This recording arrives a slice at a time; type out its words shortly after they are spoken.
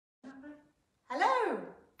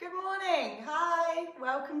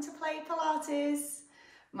welcome to Play Pilates.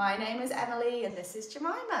 My name is Emily and this is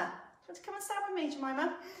Jemima. Do you want to come and stand with me,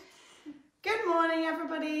 Jemima? Good morning,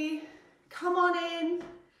 everybody. Come on in,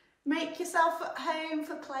 make yourself at home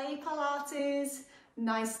for Play Pilates.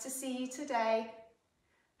 Nice to see you today.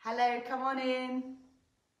 Hello, come on in.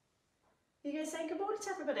 You going to say good morning to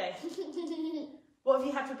everybody? What have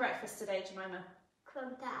you had for breakfast today, Jemima?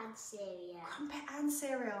 Crumpet and cereal. Crumpet and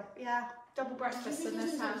cereal, yeah. Double breakfast in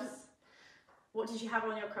this house. What did you have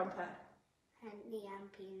on your crumpet? Honey and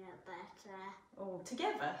peanut butter. Oh,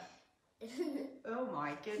 together? Oh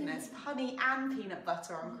my goodness, honey and peanut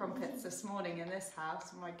butter on crumpets this morning in this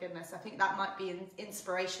house. Oh my goodness, I think that might be an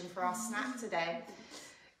inspiration for our snack today.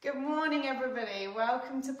 Good morning, everybody.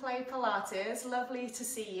 Welcome to Play Pilates. Lovely to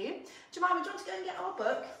see you. Jemima, do you want to go and get our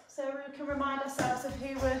book so we can remind ourselves of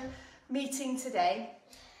who we're meeting today?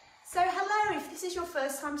 So hello, if this is your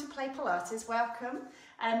first time to Play Pilates, welcome.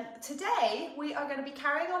 Today we are going to be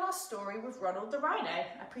carrying on our story with Ronald the Rhino.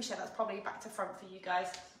 I appreciate that's probably back to front for you guys.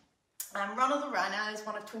 Ronald the Rhino is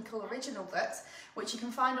one of Twinkle original books, which you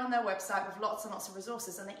can find on their website with lots and lots of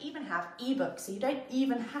resources, and they even have ebooks, so you don't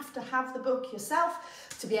even have to have the book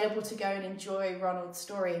yourself to be able to go and enjoy Ronald's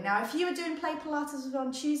story. Now, if you are doing Play Pilates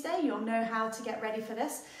on Tuesday, you'll know how to get ready for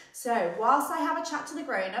this. So whilst I have a chat to the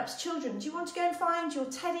grown-ups, children, do you want to go and find your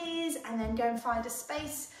teddies and then go and find a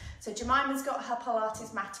space? So Jemima's got her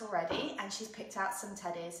Pilates mat already and she's picked out some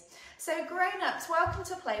teddies. So grown-ups, welcome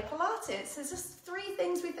to Play Pilates. There's just 3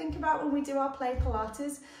 things we think about when we do our Play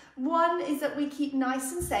Pilates. One is that we keep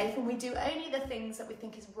nice and safe and we do only the things that we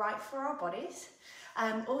think is right for our bodies.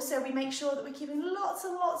 Also, we make sure that we're keeping lots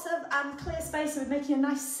and lots of clear space, so we're making a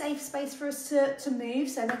nice safe space for us to move,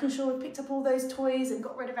 so making sure we've picked up all those toys and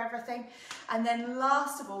got rid of everything. And then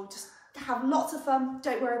last of all, just have lots of fun,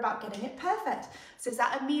 don't worry about getting it perfect. So is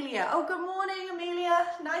that Amelia? Oh, good morning, Amelia.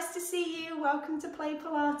 Nice to see you. Welcome to Play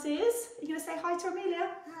Pilates. Are you going to say hi to Amelia?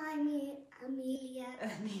 Hi, Amelia.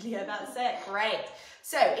 Amelia, that's it. Great.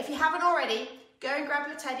 So if you haven't already, go and grab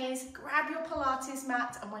your teddies, grab your Pilates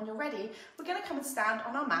mat, and when you're ready, we're going to come and stand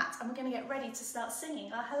on our mat and we're going to get ready to start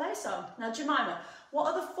singing our hello song. Now, Jemima,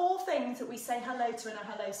 what are the 4 things that we say hello to in a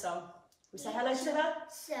hello song? We say hello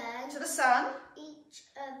to the sun,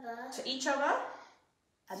 to each other,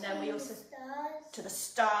 and then we also to the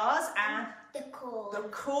stars and the corn. The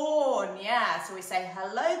corn, yeah. So we say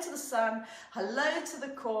hello to the sun, hello to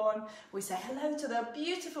the corn, we say hello to the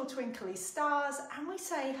beautiful twinkly stars, and we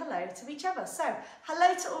say hello to each other. So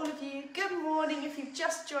hello to all of you. Good morning if you've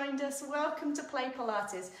just joined us. Welcome to Play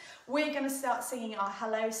Pilates. We're going to start singing our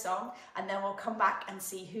hello song and then we'll come back and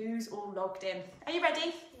see who's all logged in. Are you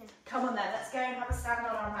ready? Yeah. Come on then, let's go and have a stand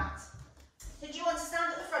on our mat. Did you want to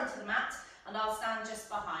stand at the front of the mat? And I'll stand just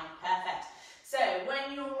behind. Perfect. So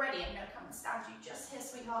when you're ready, I'm going to come and stand you just here,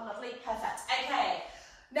 sweetheart. Lovely. Perfect. Okay.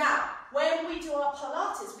 Now, when we do our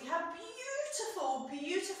Pilates, we have beautiful,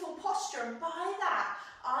 beautiful posture. And by that,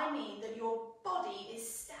 I mean that your body is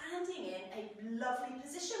standing in a lovely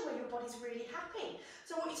position where your body's really happy.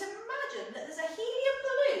 So I want you to imagine that there's a helium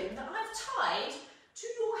balloon that I've tied to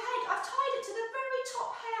your head. I've tied it to the very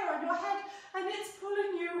top hair on your head, and it's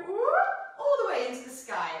pulling you all the way into the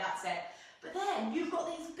sky. That's it. But then you've got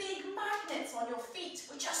these big magnets on your feet,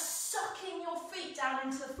 which are sucking your feet down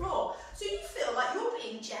into the floor. So you feel like you're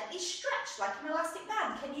being gently stretched like an elastic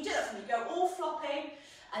band. Can you do that for me? Go all flopping,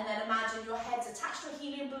 and then imagine your head's attached to a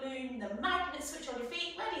helium balloon, the magnets switch on your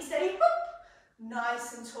feet, ready, steady, whoop.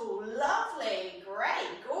 Nice and tall. Lovely.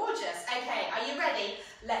 Great. Gorgeous. Okay, are you ready?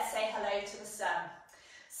 Let's say hello to the sun.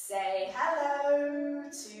 Say hello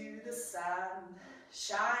to the sun,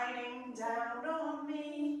 shining down on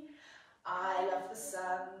me. I love the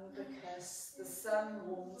sun because the sun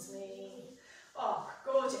warms me. Oh,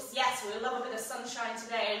 gorgeous. Yes, we'll love a bit of sunshine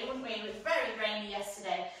today, wouldn't we? It was very rainy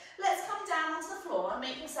yesterday. Let's come down onto the floor and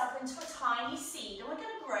make yourself into a tiny seed, and we're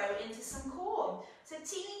going to grow into some corn. So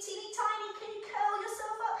teeny, teeny, tiny, can you curl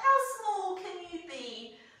yourself up? How small can you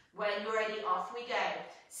be? When you're ready, off we go.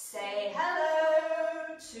 Say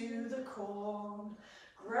hello to the corn,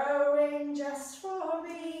 growing just for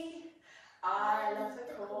me. I love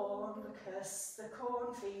the corn because the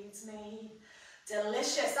corn feeds me.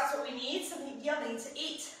 Delicious, that's what we need, something yummy to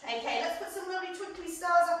eat. Okay, let's put some lovely twinkly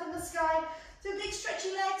stars up in the sky. So big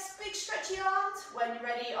stretchy legs, big stretchy arms. When you're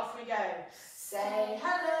ready, off we go. Say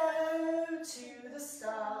hello to the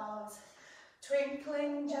stars,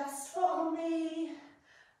 twinkling just for me.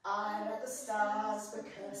 I love the stars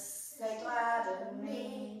because they gladden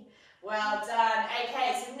me. Well done.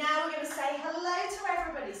 Okay, so now we're going to say hello to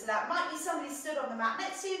everybody. So that might be somebody stood on the mat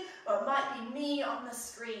next to you, or it might be me on the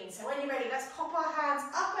screen. So when you're ready, let's pop our hands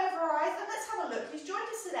up over our eyes and let's have a look who's joined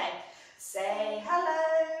us today. Say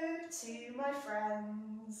hello to my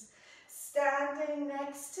friends standing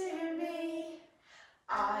next to me.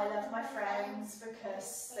 I love my friends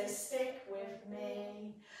because they stick with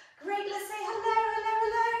me. Great, let's say hello, hello,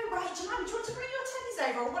 hello. Right, Jemima, do you want to bring your teddies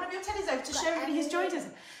over, or one of your teddies over to show everybody who's joined us?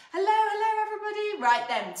 Hello, hello everybody. Right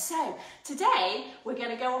then, so today we're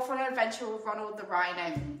going to go off on an adventure with Ronald the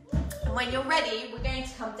Rhino. And when you're ready, we're going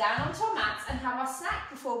to come down onto our mats and have our snack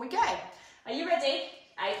before we go. Are you ready?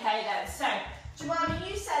 Okay then, so Jemima,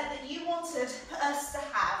 you said that you wanted us to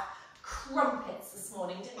have crumpets this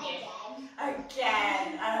morning, didn't you?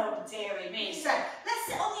 Again. Oh dearie me. So let's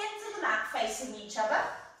sit on the ends of the mat facing each other.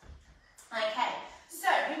 Okay, so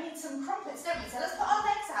we need some crumpets, don't we? So let's put our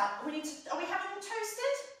legs out. Are we having them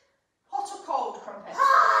toasted? Hot or cold crumpets?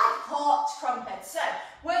 Hot! Hot crumpets. So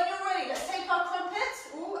when you're ready, let's take our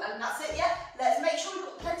crumpets. Ooh, and that's it, yeah. Let's make sure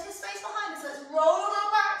we've got plenty of space behind us. Let's roll on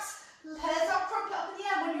our backs. Here's our crumpet up in the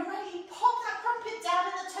air. When you're ready, pop that crumpet down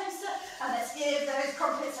in the toaster and let's give those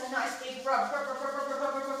crumpets a nice big rub.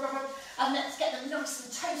 And let's get them nice and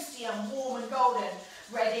toasty and warm and golden.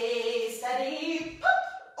 Ready, steady, pop.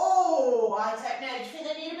 Oh, I don't know. Do you think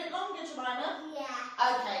they need a bit longer, Jemima?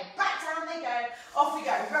 Yeah. Okay, back down they go. Off we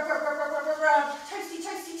go. Rub, rub, rub, rub, rub, rub, rub. Toasty,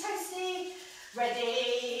 toasty, toasty.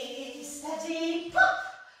 Ready, steady,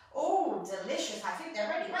 pop. Oh, delicious. I think they're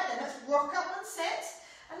ready. Right then, let's rock up and sit.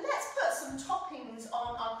 And let's put some toppings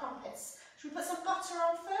on our crumpets. Should we put some butter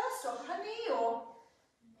on first, or honey, or?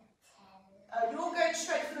 Nutella. You're going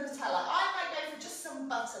straight for the Nutella. I might go for just some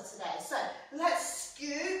butter today. So let's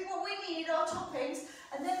scoop what we need, our toppings,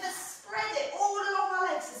 and then let's spread it all along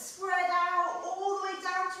our legs. So spread out all the way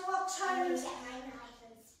down to our toes.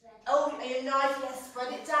 Oh, your knife, yes.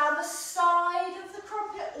 Spread it down the side of the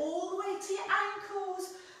crumpet, all the way to your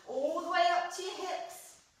ankles, all the way up to your hips.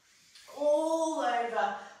 All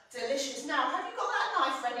over. Delicious. Now, have you got that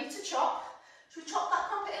knife ready to chop? Should we chop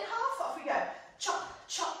that crumpet in half? Off we go. Chop,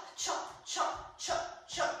 chop, chop, chop, chop,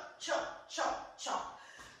 chop, chop, chop, chop.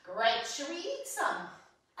 Great. Shall we eat some?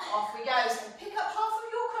 Off we go. So pick up half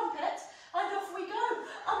of your crumpet and off we go.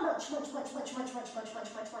 And munch, munch, munch, munch, munch, munch, munch,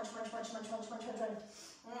 munch, munch, munch, munch, munch, munch, munch, munch, munch.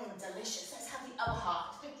 Delicious. Let's have the other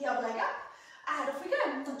half. Pick the other leg up and off we go.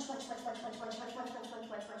 Munch, munch, munch, munch, munch, munch, munch, munch, munch,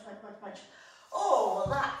 munch, munch, munch, munch, munch, munch. Oh,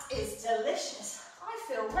 well, that is delicious. I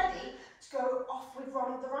feel ready to go off with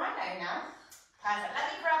Ronald the Rhino now. Perfect. Let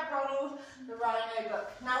me grab Ronald the Rhino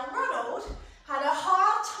book. Now, Ronald had a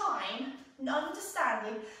hard time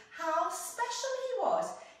understanding how special he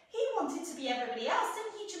was. He wanted to be everybody else,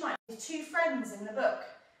 didn't he, Jemima? His two friends in the book.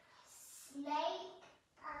 Snake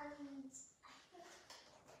and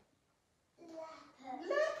leopard.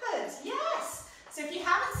 Leopard, yes. So if you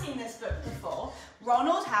haven't seen this book before,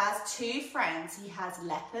 Ronald has two friends. He has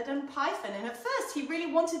Leopard and Python, and at first he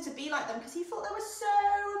really wanted to be like them because he thought they were so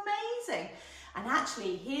amazing. And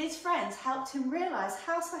actually his friends helped him realise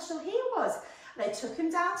how special he was. They took him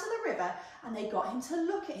down to the river and they got him to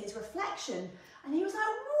look at his reflection, and he was like,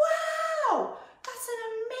 wow, that's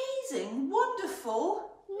an amazing,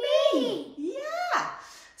 wonderful me. Yeah.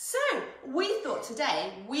 So we thought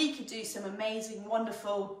today we could do some amazing,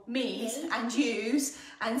 wonderful me's and you's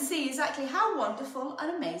and see exactly how wonderful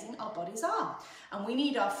and amazing our bodies are. And we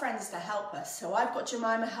need our friends to help us. So I've got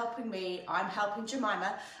Jemima helping me, I'm helping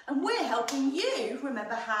Jemima, and we're helping you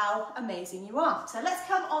remember how amazing you are. So let's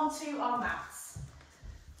come onto our mats.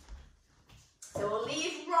 So we'll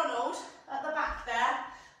leave Ronald at the back there,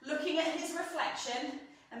 looking at his reflection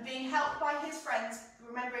and being helped by his friends,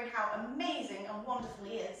 remembering how amazing and wonderful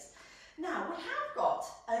he is. Now, we have got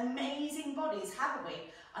amazing bodies, haven't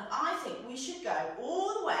we? And I think we should go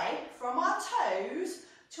all the way from our toes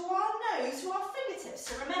to our nose, to our fingertips.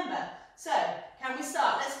 So remember, so can we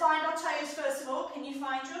start? Let's find our toes first of all. Can you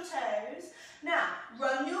find your toes? Now,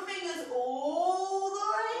 run your fingers all the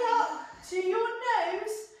way up to your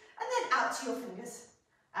nose and then out to your fingers.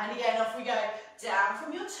 And again, off we go, down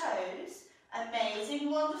from your toes.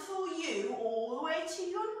 Amazing, wonderful you, all the way to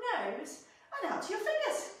your nose and out to your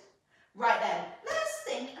fingers. Right then, let's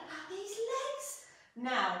think about these legs.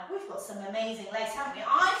 Now, we've got some amazing legs, haven't we?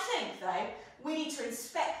 I think, though, we need to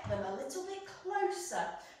inspect them a little bit closer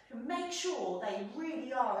to make sure they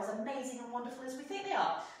really are as amazing and wonderful as we think they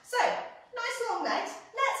are. So, nice long legs.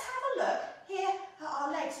 Let's have a look here at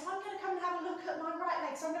our legs. So I'm going to come and have a look at my right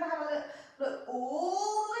leg. So I'm going to have a look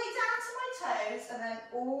all the way down to my toes and then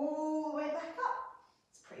all the way back up.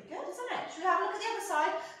 It's pretty good, isn't it? Should we have a look at the other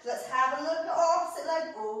side? So let's have a look at our opposite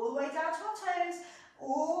leg all the way down to our toes,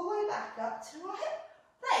 all the way back up to our hip.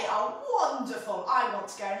 They are wonderful. I want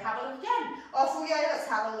to go and have a look again. Off we go. Let's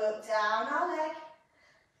have a look down our leg.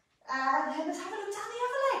 And then let's have a look down the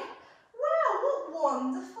other leg. Wow, what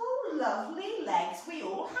wonderful lovely legs we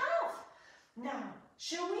all have. Now,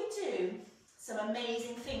 shall we do some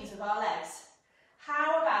amazing things with our legs?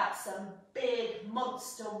 How about some big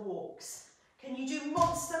monster walks? Can you do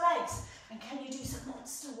monster legs? And can you do some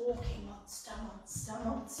monster walking? Monster, monster,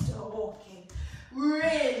 monster walking.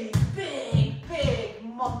 Really big, big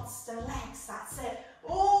monster legs. That's it.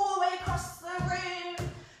 All the way across the room.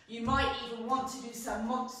 You might even want to do some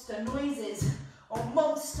monster noises or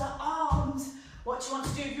monster arms. What do you want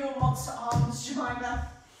to do with your monster arms, Jemima?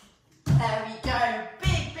 There we go.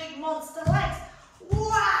 Big, big monster legs.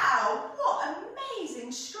 Wow, what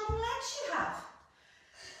amazing strong legs you have.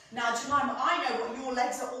 Now, Jemima, I know what your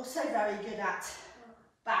legs are also very good at.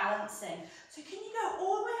 Balancing. So can you go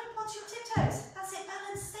all the way up onto your tiptoes? That's it,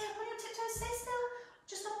 balance. Stay up on your tiptoes, stay still.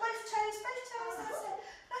 Just on both toes, that's it.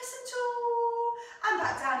 Nice and tall. And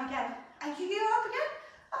back down again. And can you go up again?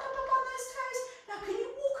 Up on those toes. Now can you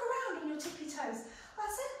walk around on your tippy toes?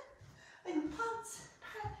 That's it. And plant.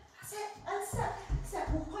 That's it. And step. Step.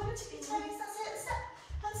 Walk on your tippy toes. That's it. Step.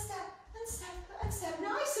 And step. And step. And step.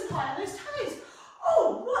 Nice and high on those toes.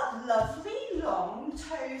 Oh, what lovely long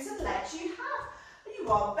toes and legs you have. You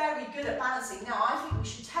are very good at balancing. Now, I think we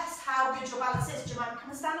should test how good your balance is. Jemima, come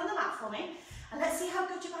and stand on the mat for me. And let's see how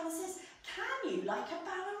good your balance is. Can you, like a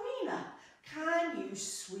ballerina, can you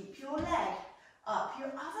sweep your leg up your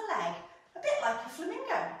other leg? A bit like a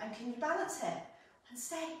flamingo. And can you balance it? And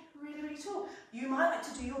stay really, really tall. You might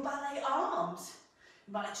like to do your ballet arms.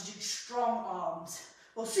 You might like to do strong arms.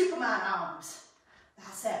 Or Superman arms.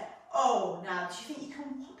 That's it. Oh, now, do you think you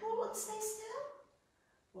can wobble and stay still?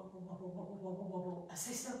 Wobble, wobble, wobble, wobble, wobble.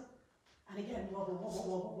 Stay still. And again, wobble, wobble,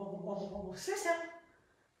 wobble, wobble, wobble, wobble. Stay still.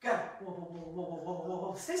 Go. Wobble, wobble, wobble, wobble,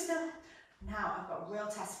 wobble. Stay still. Now I've got a real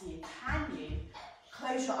test for you. Can you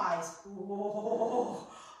close your eyes? Whoa,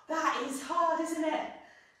 that is hard, isn't it?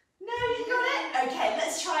 No, you got it? Okay,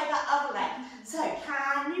 let's try that other leg. So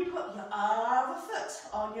can you put your other foot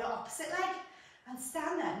on your opposite leg and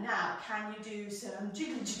stand there? Now, can you do some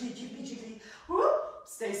jiggly, jiggly, jiggly, jiggly? Whoop,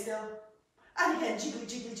 stay still. And again, jiggly,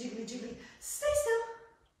 jiggly, jiggly, jiggly. Stay still.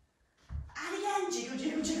 And again, jiggle,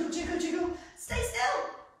 jiggle, jiggle, jiggle, jiggle. Stay still.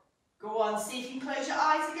 Go on, see if you can close your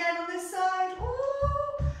eyes again on this side.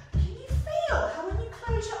 Ooh, can you feel how when you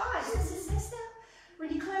close your eyes, stay still. When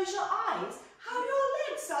you close your eyes, how your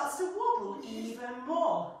leg starts to wobble even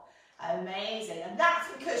more. Amazing. And that's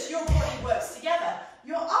because your body works together.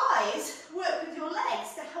 Your eyes work with your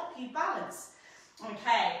legs to help you balance.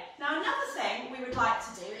 Okay, now another thing we would like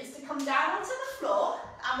to do is to come down onto the floor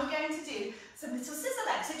and we're going to do some little scissor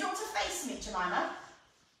legs. So do you want to face me, Jemima?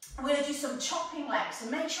 We're going to do some chopping legs.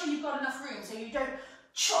 So make sure you've got enough room so you don't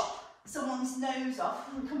chop someone's nose off.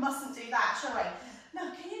 We mustn't do that, shall we?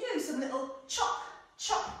 Now, can you do some little chop,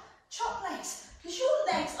 chop, chop legs? Because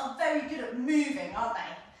your legs are very good at moving, aren't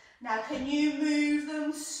they? Now, can you move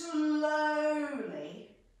them slowly?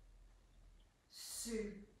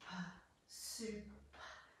 Super, super,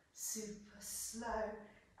 super slow.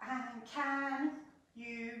 And can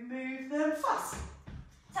you move them fast?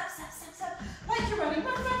 Step, step, step, step. Like you're running.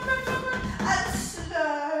 Run, run, run, run, run. And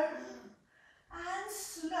slow. And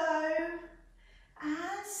slow.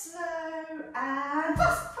 And slow. And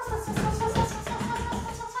fast. Fast, fast, fast, fast, fast, fast, fast, fast, fast,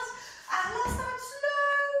 fast, fast, fast. And last time,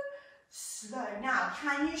 slow. Slow. Now,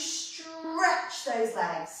 can you stretch those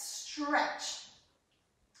legs? Stretch.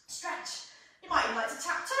 Stretch. You might even like to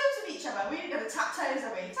tap toes with each other. We're going to tap toes,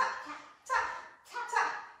 are we? Tap, tap, tap, tap,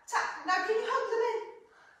 tap, tap. Now, can you hug them in?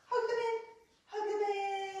 Hug them in. Hug them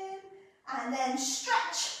in. And then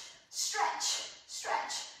stretch, stretch,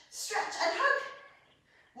 stretch, stretch, and hug.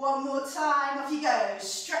 One more time. Off you go.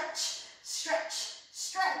 Stretch, stretch,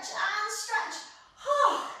 stretch, and stretch.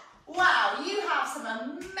 Oh, wow, you have some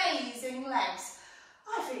amazing legs.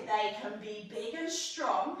 I think they can be big and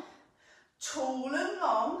strong, tall and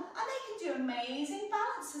long, and they can do amazing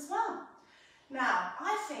balance as well. Now,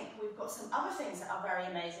 I think we've got some other things that are very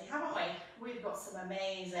amazing, haven't we? We've got some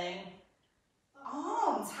amazing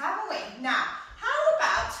arms, haven't we? Now, how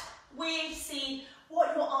about we see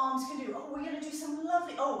what your arms can do? Oh, we're going to do some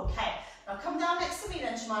lovely, okay. Now come down next to me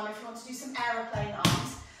then, Jemima, if you want to do some aeroplane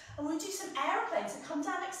arms. And we'll do some aeroplanes. So come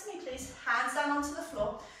down next to me, please. Hands down onto the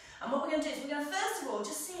floor. And what we're going to do is we're going to first of all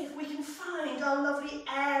just see if we can find our lovely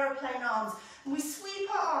aeroplane arms. And we sweep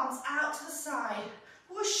our arms out to the side.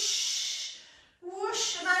 Whoosh,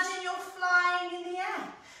 whoosh. Imagine you're flying in the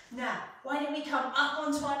air. Now, why don't we come up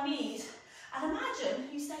onto our knees? And imagine,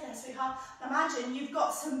 you stay there, sweetheart, imagine you've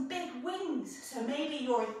got some big wings. So maybe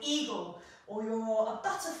you're an eagle, or you're a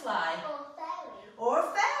butterfly. Or a fairy. Or a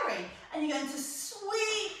fairy. And you're going to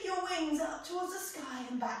sweep your wings up towards the sky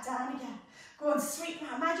and back down again. Go on, sweep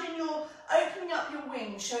now. Imagine you're opening up up your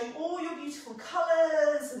wings, showing all your beautiful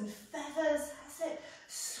colours and feathers. That's it.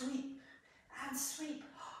 Sweep and sweep.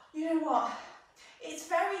 You know what? It's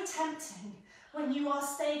very tempting when you are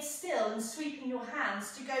stayed still and sweeping your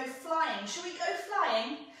hands to go flying. Shall we go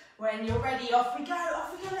flying? When you're ready, off we go,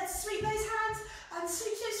 off we go. Let's sweep those hands and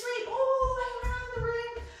sweep, sweep, sweep all the way around the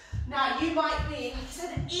room. Now you might be, like I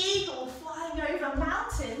said, an eagle flying over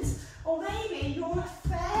mountains, or maybe you're a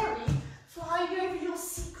fairy flying over your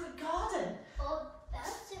secret garden. Or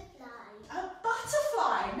butterfly. A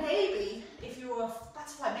butterfly, maybe. If you're a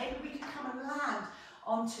butterfly, maybe we could come and land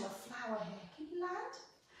onto a flower here. Can you land?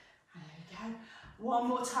 There we go. One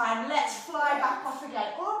more time. Let's fly back off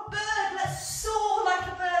again. Or a bird. Let's soar like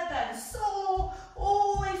a bird then. Soar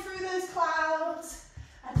all the way through those clouds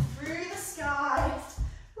and through the sky.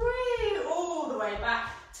 Whee, all the way back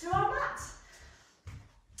to our mat.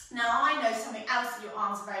 Now I know something else that your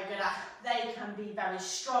arms are very good at. They can be very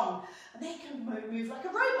strong and they can move like a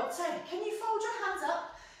robot. So can you fold your hands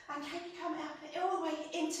up and can you come up all the way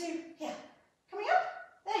into here? Coming up?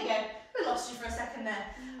 There you go. We lost you for a second there.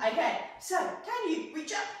 Okay, so can you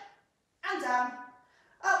reach up and down,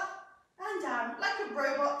 up and down, like a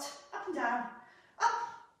robot, up and down, up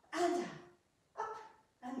and down, up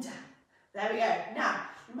and down. There we go. Now,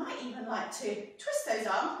 you might even like to twist those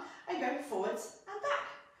arms and go forwards and back,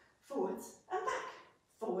 forwards and back,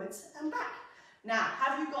 forwards and back. Now,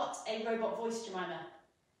 have you got a robot voice, Jemima?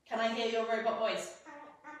 Can I hear your robot voice?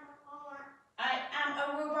 I am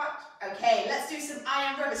a robot. Okay, let's do some I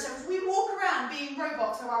am robot. So if we walk around being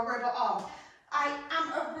robot to our robot arm. I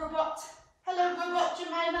am a robot. Hello, robot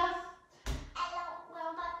Jemima. Hello,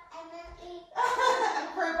 robot Emily.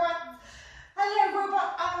 Robot. Hello,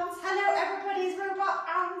 robot arms. Hello, everybody's robot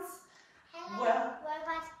arms. Hello, Well.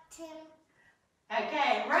 robot Tim.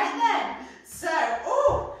 Okay, right then. So,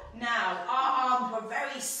 oh, now our arms were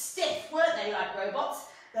very stiff, weren't they, like robots?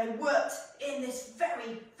 They worked in this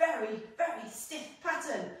very, very, very stiff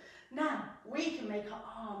pattern. Now, we can make our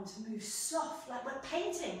arms move soft like we're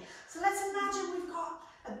painting. So let's imagine we've got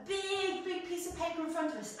a big, big piece of paper in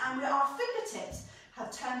front of us and our fingertips have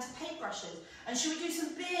turned to paintbrushes. And should we do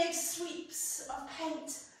some big sweeps of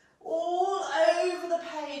paint all over the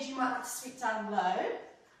page? You might like to sweep down low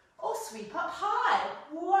or sweep up high.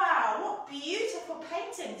 Wow, what beautiful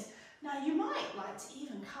paintings. Now you might like to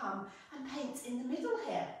even come and paint in the middle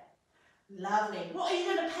here. Lovely. What are you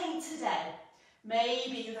going to paint today?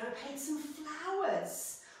 Maybe you're going to paint some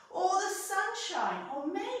flowers or the sunshine, or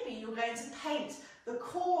maybe you're going to paint the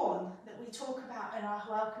corn that we talk about in our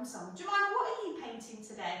welcome song. Jemima, what are you painting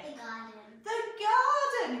today? The garden. The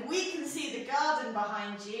garden. We can see the garden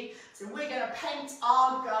behind you, so we're going to paint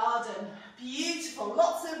our garden. Beautiful,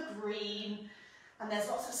 lots of green, and there's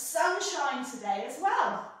lots of sunshine today as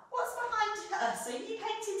well. What's behind us? Are you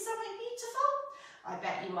painting something beautiful? I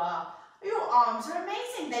bet you are. Your arms are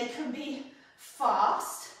amazing. They can be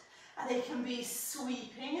fast, and they can be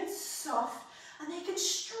sweeping and soft, and they can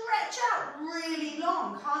stretch out really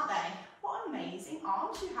long, can't they? What amazing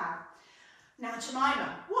arms you have. Now,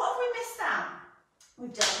 Jemima, what have we missed out?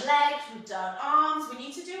 We've done legs, we've done arms. We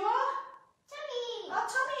need to do our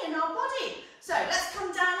tummy and our body. So let's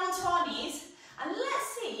come down onto our knees and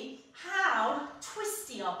let's see how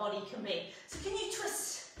twisty our body can be. So can you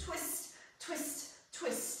twist, twist, twist,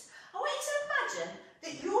 twist? I want you to imagine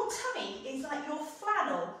that your tummy is like your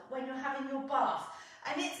flannel when you're having your bath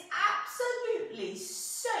and it's absolutely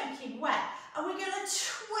soaking wet, and we're going to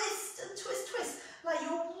twist and twist, twist like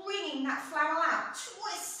you're wringing that flannel out.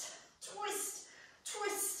 Twist, twist,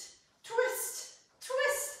 twist, twist,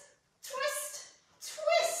 twist, twist,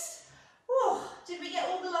 twist. Oh, did we get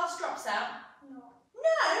all the last drops out? No.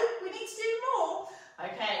 No, we need to do more.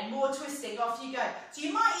 Okay, more twisting, off you go. So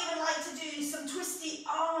you might even like to do some twisty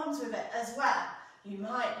arms with it as well. You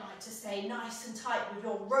might like to stay nice and tight with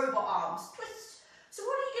your robot arms. Twist. So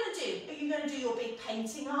what are you going to do? Are you going to do your big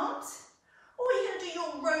painting arms? Or are you going to do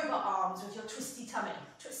your robot arms with your twisty tummy?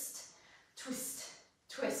 Twist, twist,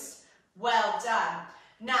 twist. Well done.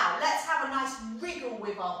 Now, let's have a nice wriggle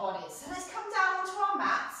with our bodies. So let's come down onto our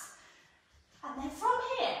mats. And then from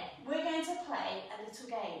here, we're going to play a little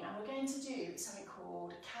game. And we're going to do something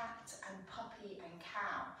called cat and puppy and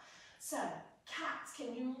cow. So, cat,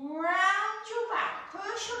 can you round your back,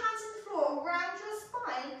 push your hands in the floor, round your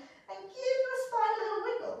spine, and give your spine a little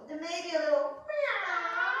wiggle. Then maybe a little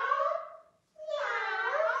meow,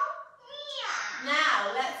 meow, meow.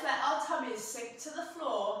 Now, let's let our tummies sink to the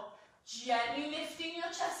floor, gently lifting your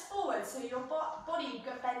chest forward so your body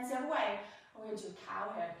bends the other way. We're going to do a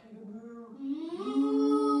cow here. Moo,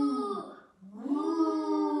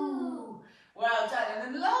 moo. Well done. And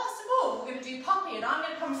then last of all, we're going to do puppy, and I'm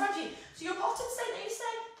going to come in front of you. So your bottom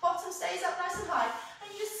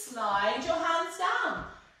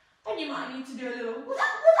might need to do a little.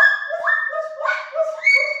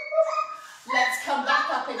 Let's come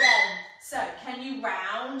back up again. So, can you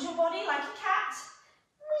round your body like a cat?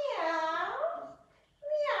 Meow,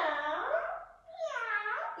 meow,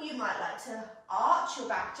 meow. You might like to arch your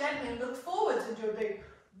back gently and look forwards and do a big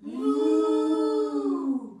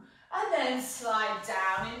woo. And then slide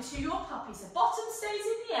down into your puppy. So bottom stays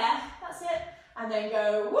in the air, that's it. And then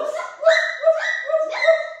go woof, woof, woof, woof, woof.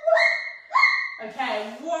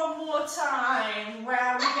 Okay, one more time.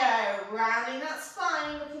 Round we go. Rounding that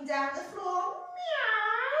spine, looking down at the floor.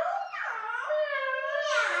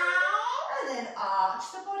 And then arch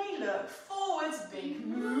the body, look forwards, big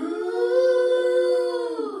moo.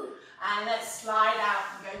 And let's slide out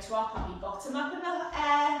and go to our puppy. Bottom up in the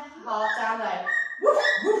air, heart down low. Woof,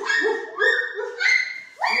 woof, woof, woof, woof.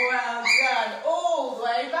 Well done. All the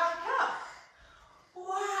way back up.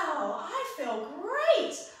 Wow, I feel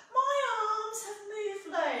great. My arms have moved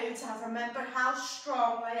loads. I've remembered how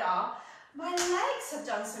strong they are. My legs have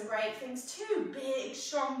done some great things too. Big,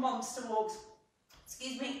 strong monster walks.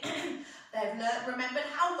 Excuse me. They've remembered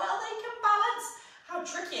how well they can balance, how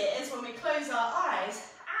tricky it is when we close our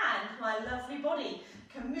eyes, and my lovely body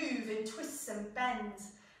can move in twists and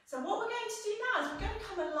bends. So what we're going to do now is we're going to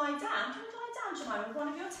come and lie down. Can we lie down, Javan, with one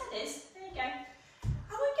of your teddies? There you go.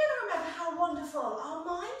 And we're going to remember how wonderful our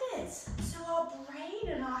mind is. So our brain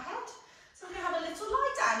and our head. So we're going to have a little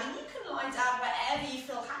lie down, and you can lie down wherever you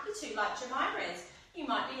feel happy to, like Jemima is. You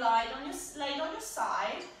might be laid on your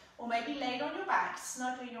side, or maybe laid on your back,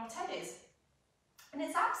 snuggling your teddies. And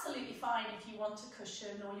it's absolutely fine if you want a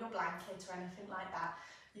cushion or your blanket or anything like that.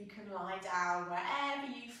 You can lie down wherever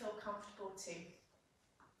you feel comfortable to.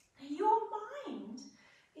 And your mind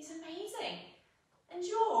is amazing. And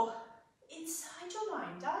you're inside your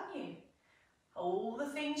mind, aren't you? All the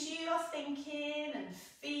things you are thinking and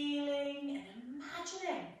feeling and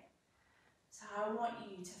imagining. So I want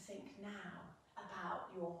you to think now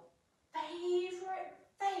about your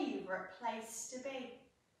favourite place to be.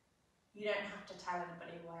 You don't have to tell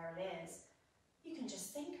anybody where it is. You can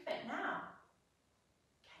just think of it now.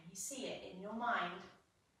 Can you see it in your mind?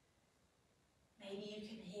 Maybe you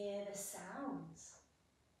can hear the sounds.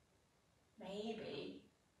 Maybe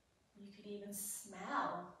you could even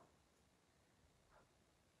smell.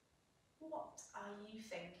 What are you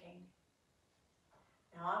thinking?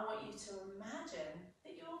 Now I want you to imagine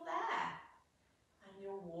that you're there and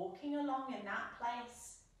you're walking along in that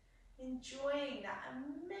place, enjoying that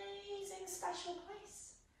amazing special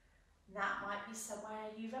place. And that might be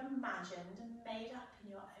somewhere you've imagined and made up in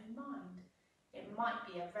your own mind. It might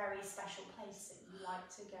be a very special place that you like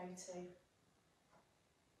to go to.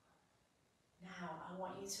 Now I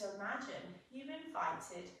want you to imagine you've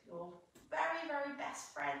invited your very, very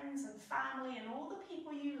best friends and family and all the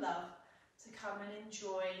people you love to come and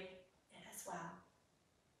enjoy it as well.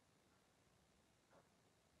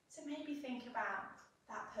 So maybe think about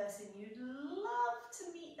that person you'd love to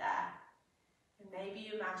meet there. And maybe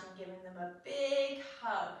you imagine giving them a big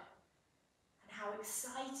hug and how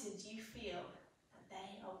excited you feel that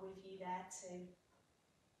they are with you there too.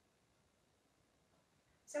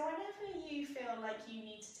 So whenever you feel like you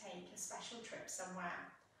need to take a special trip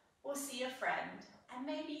somewhere or see a friend, and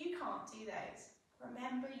maybe you can't do those,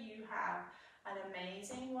 remember you have an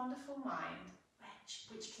amazing, wonderful mind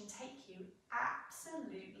which can take you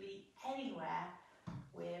absolutely anywhere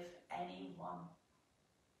with anyone.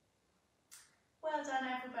 Well done,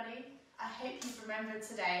 everybody. I hope you've remembered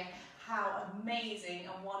today how amazing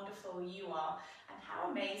and wonderful you are, and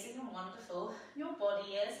how amazing and wonderful your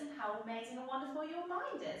body is, and how amazing and wonderful your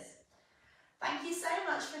mind is. Thank you so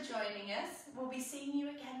much for joining us. We'll be seeing you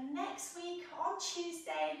again next week on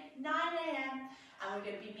Tuesday, 9 AM, and we're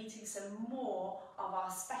going to be meeting some more of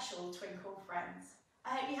our special Twinkle friends.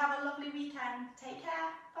 I hope you have a lovely weekend. Take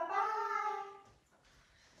care. Bye-bye.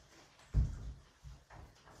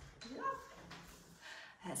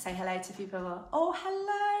 Let's say hello to people. Oh,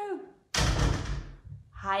 hello.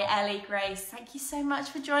 Hi, Ellie, Grace. Thank you so much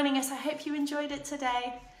for joining us. I hope you enjoyed it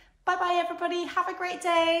today. Bye-bye, everybody. Have a great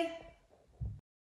day.